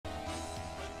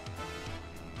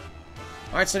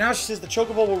Alright, so now she says the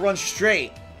chocobo will run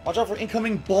straight. Watch out for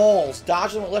incoming balls.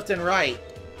 Dodge them with left and right.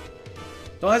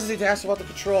 Don't hesitate to ask about the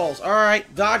controls.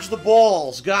 Alright, dodge the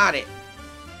balls. Got it.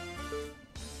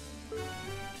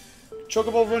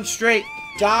 Chocobo run straight.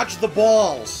 Dodge the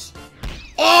balls.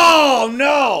 Oh,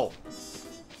 no!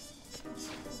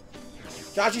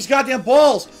 Dodge these goddamn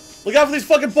balls. Look out for these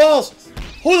fucking balls.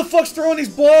 Who the fuck's throwing these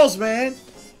balls, man?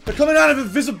 They're coming out of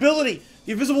invisibility.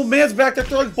 The invisible man's back there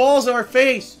throwing balls at our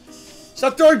face.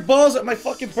 Stop throwing balls at my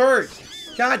fucking bird.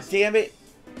 God damn it.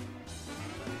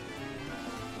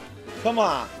 Come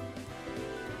on.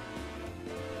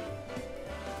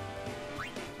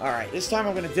 Alright, this time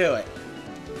I'm gonna do it.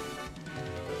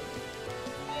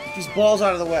 Get these balls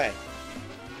out of the way.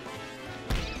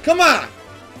 Come on!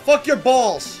 Fuck your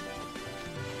balls.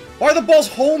 Why are the balls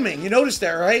homing? You noticed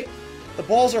that, right? The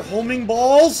balls are homing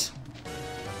balls?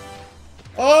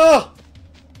 Oh!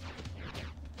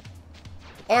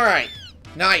 Alright.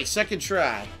 Nice. Second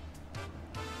try.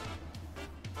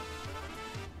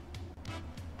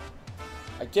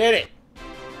 I did it.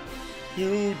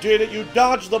 You did it. You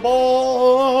dodged the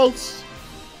balls.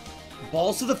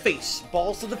 Balls to the face.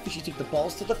 Balls to the face. You take the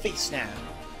balls to the face now.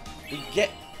 We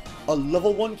get a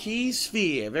level 1 key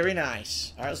sphere. Very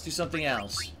nice. Alright, let's do something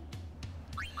else.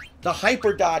 The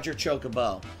Hyper Dodger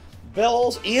Chocobo.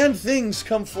 Bells and things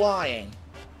come flying.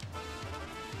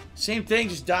 Same thing,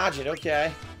 just dodge it.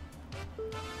 Okay.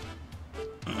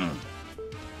 Here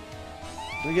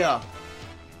we go.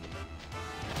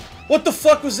 What the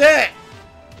fuck was that?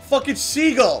 Fucking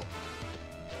seagull.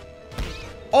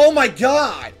 Oh my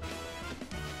god.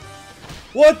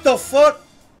 What the fuck?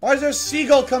 Why is there a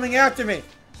seagull coming after me?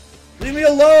 Leave me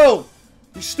alone.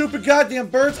 You stupid goddamn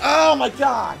birds. Oh my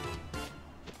god.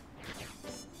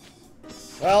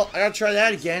 Well, I gotta try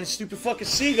that again. Stupid fucking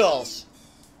seagulls.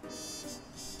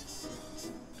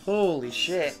 Holy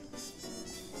shit.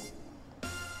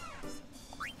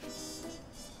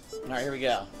 Alright, here we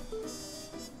go.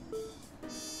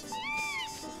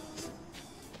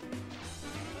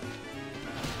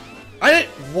 I didn't...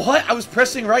 What? I was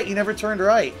pressing right. You never turned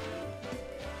right.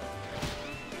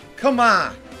 Come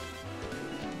on.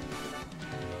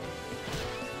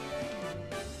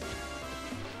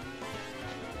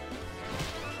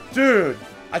 Dude,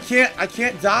 I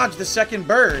can't dodge the second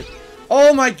bird.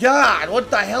 Oh my god, what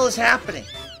the hell is happening?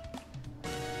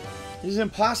 This is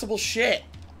impossible shit.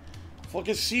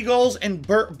 Fucking seagulls and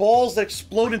balls that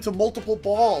explode into multiple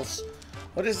balls.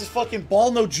 What is this fucking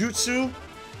ball no jutsu?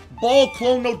 Ball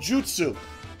clone no jutsu.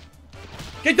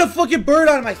 Get the fucking bird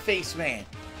out of my face, man.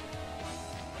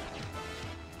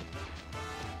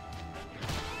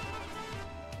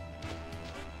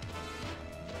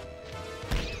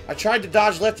 I tried to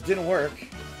dodge left, it didn't work.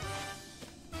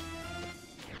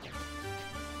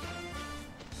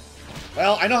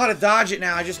 Well, I know how to dodge it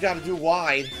now, I just gotta do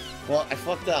wide. Well, I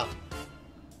fucked up.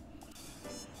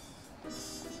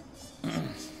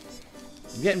 I'm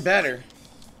getting better.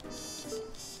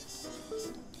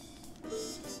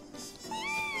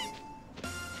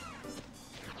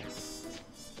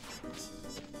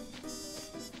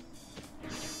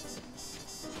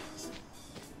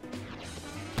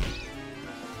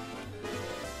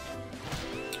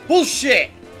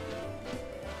 Bullshit!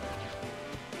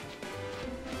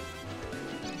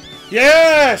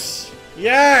 Yes!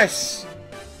 Yes!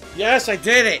 Yes, I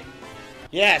did it!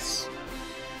 Yes!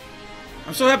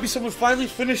 I'm so happy someone finally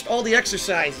finished all the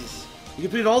exercises. You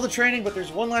completed all the training, but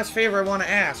there's one last favor I want to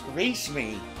ask. Race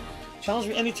me. Challenge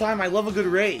me anytime. I love a good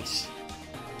race.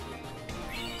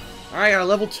 Alright, I got a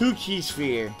level 2 key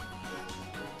sphere.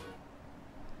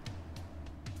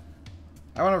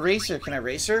 I want to race her. Can I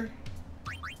race her?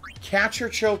 Catch her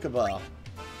chocobo.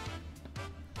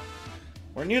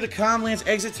 We're near the Comlands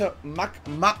exit to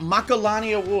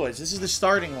Macalania Woods. This is the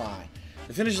starting line.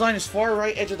 The finish line is far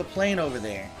right edge of the plane over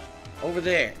there. Over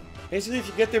there. Basically, if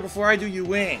you get there before I do, you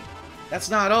win. That's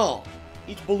not all.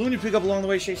 Each balloon you pick up along the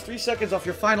way shaves 3 seconds off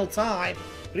your final time,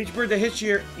 but each bird that hits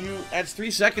you adds 3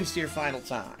 seconds to your final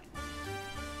time.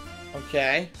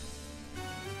 Okay.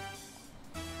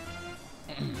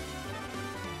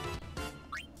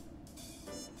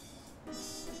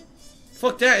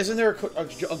 Fuck that. Isn't there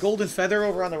a golden feather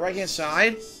over on the right-hand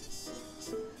side?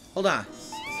 Hold on.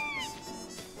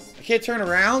 I can't turn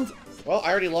around? Well, I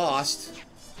already lost.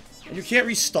 And you can't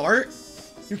restart?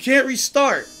 You can't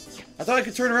restart. I thought I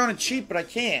could turn around and cheat, but I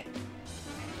can't.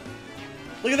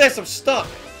 Look at this. I'm stuck.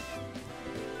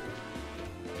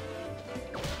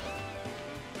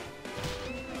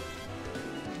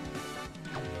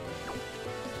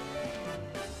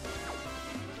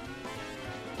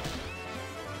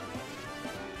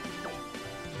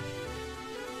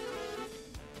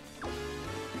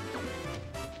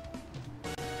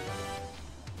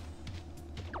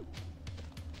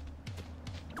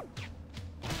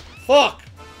 Fuck!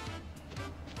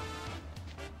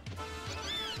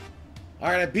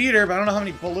 Alright, I beat her, but I don't know how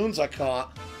many balloons I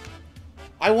caught.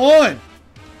 I won!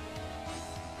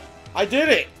 I did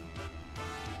it!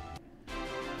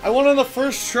 I won on the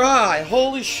first try!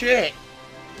 Holy shit!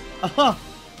 Uh-huh.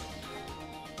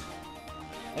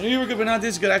 I knew you were good, but not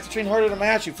this good. I have to train harder to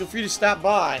match you. Feel free to stop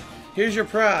by. Here's your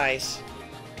prize.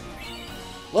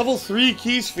 Level 3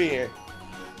 key sphere.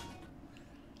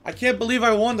 I can't believe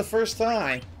I won the first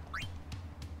time.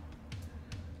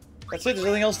 That's it, there's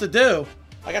nothing else to do.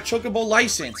 I got Chocobo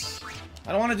license.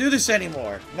 I don't want to do this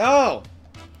anymore. No!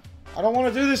 I don't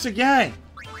want to do this again.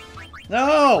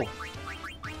 No!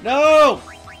 No!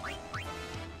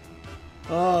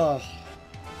 Oh.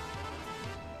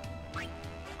 I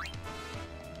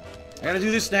gotta do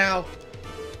this now.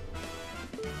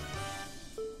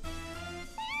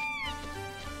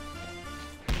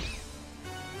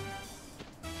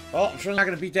 Oh, I'm sure I'm not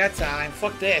gonna beat that time.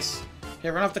 Fuck this. Okay,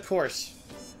 run off the course.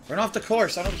 Run off the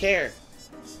course, I don't care.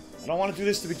 I don't want to do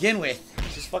this to begin with.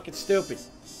 It's just fucking stupid.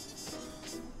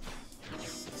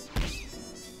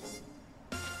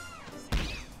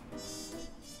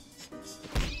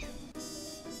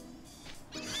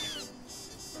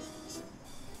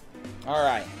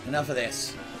 Alright, enough of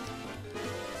this.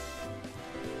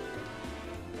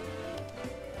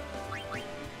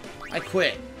 I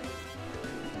quit.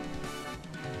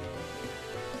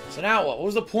 So now what? What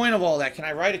was the point of all that? Can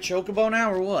I ride a Chocobo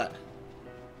now or what?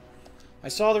 I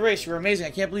saw the race. You were amazing. I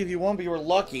can't believe you won, but you were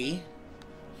lucky.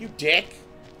 You dick.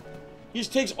 He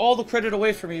just takes all the credit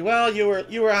away from me. Well, you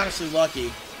were honestly lucky.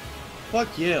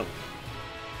 Fuck you.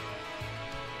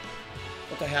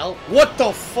 What the hell? What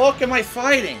the fuck am I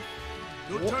fighting?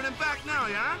 You're turning back now,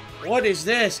 yeah? What is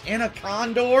this?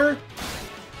 Anacondor?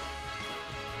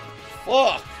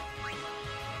 Fuck.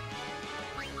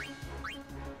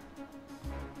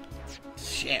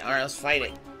 Shit, alright, let's fight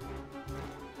it.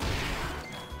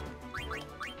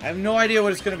 I have no idea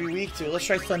what it's gonna be weak to. Let's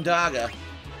try Thundaga.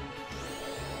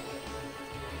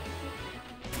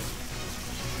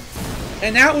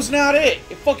 And that was not it.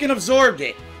 It fucking absorbed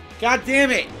it. God damn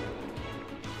it.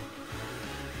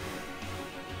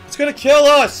 It's gonna kill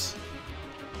us!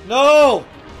 No!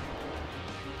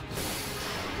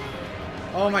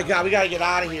 Oh my god, we gotta get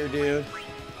out of here, dude.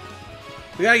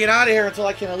 We gotta get out of here until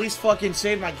I can at least fucking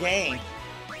save my game.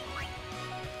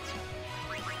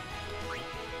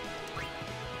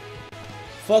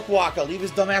 Fuck Waka, leave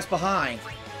his dumbass behind.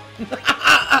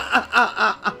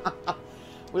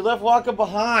 We left Waka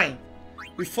behind.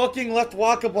 We fucking left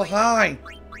Waka behind.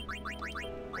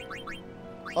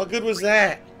 How good was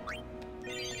that?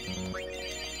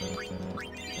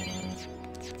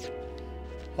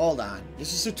 Hold on.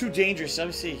 This is too dangerous. Let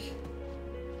me see.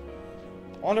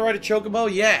 I want to ride a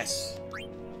Chocobo? Yes.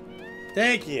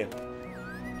 Thank you.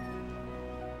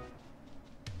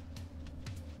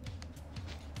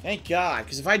 Thank God.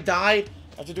 Because if I died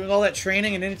after doing all that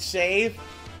training and didn't save,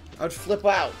 I would flip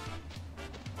out.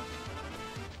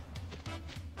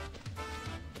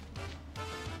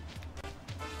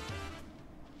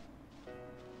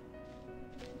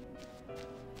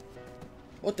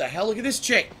 What the hell? Look at this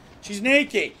chick. She's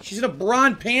naked. She's in a bra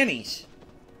and panties.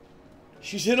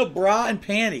 She's in a bra and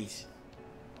panties.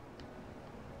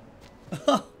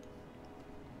 Who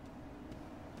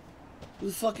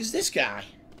the fuck is this guy?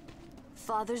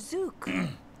 Father Zook.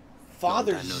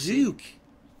 Father Zook.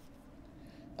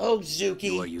 Oh, Zookie.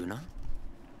 You are Yuna?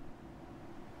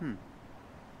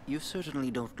 You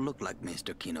certainly don't look like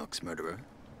Maester Kinok's murderer.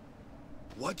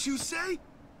 What you say?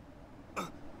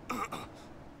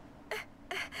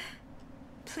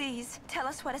 Please, tell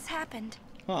us what has happened.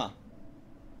 Huh.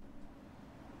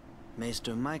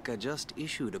 Maester Micah just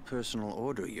issued a personal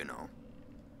order, you know.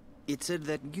 It said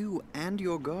that you and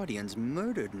your guardians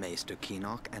murdered Maester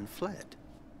Kinok and fled.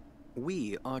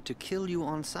 We are to kill you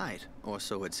on sight, or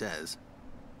so it says.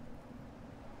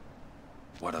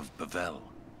 What of Bavel?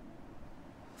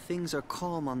 Things are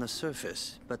calm on the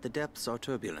surface, but the depths are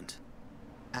turbulent.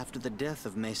 After the death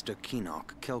of Maester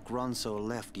Kinok, Kelk Ronso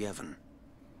left Yevon.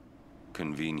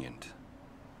 Convenient.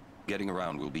 Getting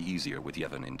around will be easier with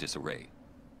Yevon in disarray.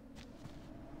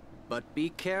 But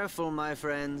be careful, my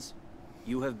friends.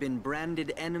 You have been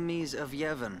branded enemies of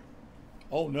Yevon.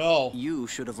 Oh no. You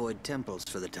should avoid temples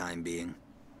for the time being.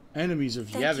 Enemies of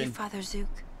Thank Yevon. you, Father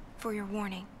Zook, for your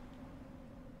warning.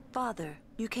 Father,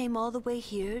 you came all the way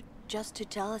here just to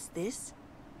tell us this?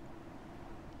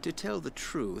 To tell the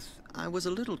truth, I was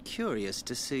a little curious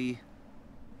to see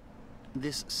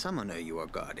this summoner you are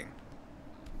guarding.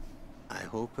 I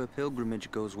hope her pilgrimage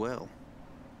goes well.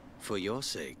 For your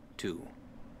sake, too.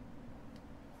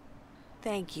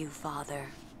 Thank you, Father.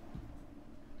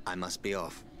 I must be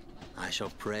off. I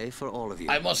shall pray for all of you.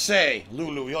 I must say,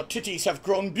 Lulu, your titties have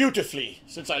grown beautifully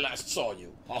since I last saw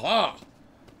you. Haha!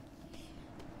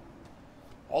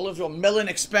 All of your melon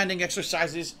expanding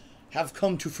exercises have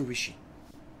come to fruition.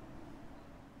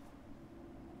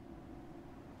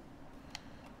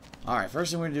 Alright,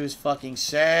 first thing we're gonna do is fucking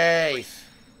save.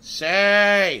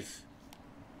 Save!